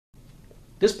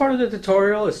This part of the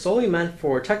tutorial is solely meant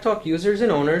for TechTalk users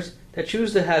and owners that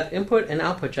choose to have input and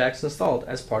output jacks installed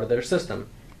as part of their system.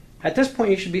 At this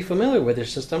point, you should be familiar with your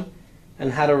system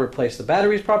and how to replace the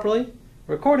batteries properly,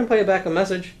 record and play back a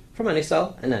message from any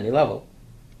cell and any level.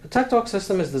 The TechTalk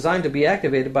system is designed to be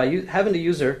activated by having the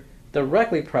user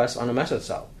directly press on a message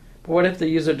cell. But what if the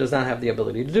user does not have the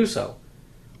ability to do so?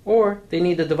 Or they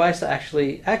need the device to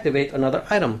actually activate another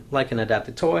item, like an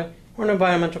adapted toy or an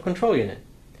environmental control unit.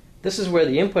 This is where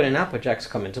the input and output jacks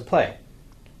come into play.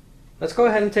 Let's go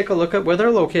ahead and take a look at where they're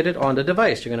located on the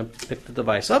device. You're going to pick the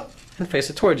device up and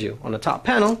face it towards you. On the top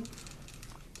panel,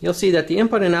 you'll see that the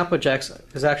input and output jacks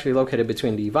is actually located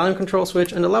between the volume control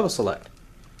switch and the level select.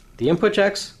 The input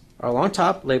jacks are along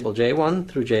top, labeled J1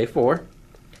 through J4,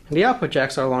 and the output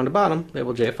jacks are along the bottom,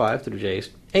 labeled J5 through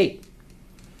J8.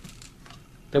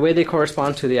 The way they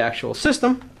correspond to the actual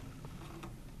system,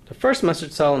 the first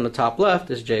message cell on the top left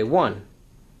is J1,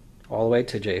 all the way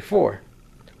to J4.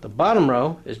 The bottom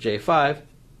row is J5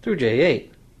 through J8.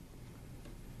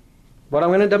 What I'm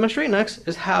going to demonstrate next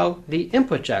is how the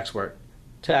input jacks work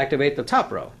to activate the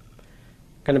top row.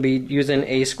 I'm going to be using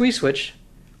a squeeze switch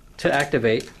to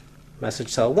activate message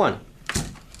cell 1.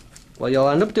 What you'll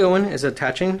end up doing is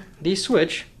attaching the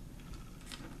switch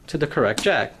to the correct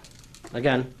jack.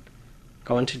 Again,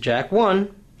 going to jack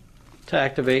 1 to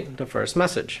activate the first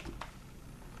message.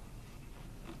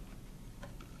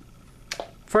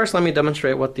 First, let me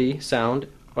demonstrate what the sound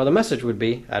or the message would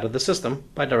be out of the system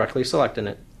by directly selecting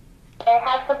it. May I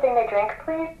have something to drink,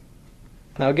 please?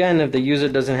 Now again, if the user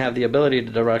doesn't have the ability to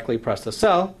directly press the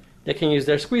cell, they can use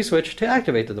their squeeze switch to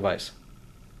activate the device.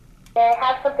 May I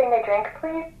have something to drink,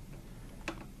 please?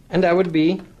 And that would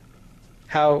be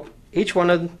how each one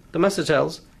of the message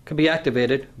cells could be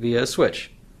activated via a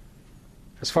switch.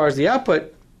 As far as the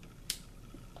output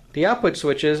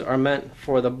switches are meant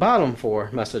for the bottom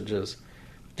 4 messages.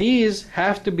 These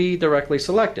have to be directly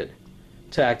selected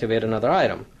to activate another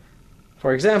item.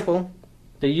 For example,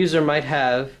 the user might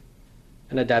have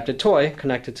an adapted toy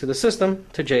connected to the system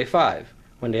to J5.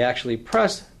 When they actually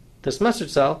press this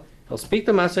message cell, it'll speak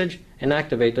the message and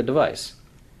activate the device.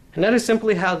 And that is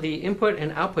simply how the input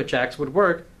and output jacks would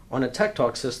work on a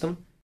TechTalk system.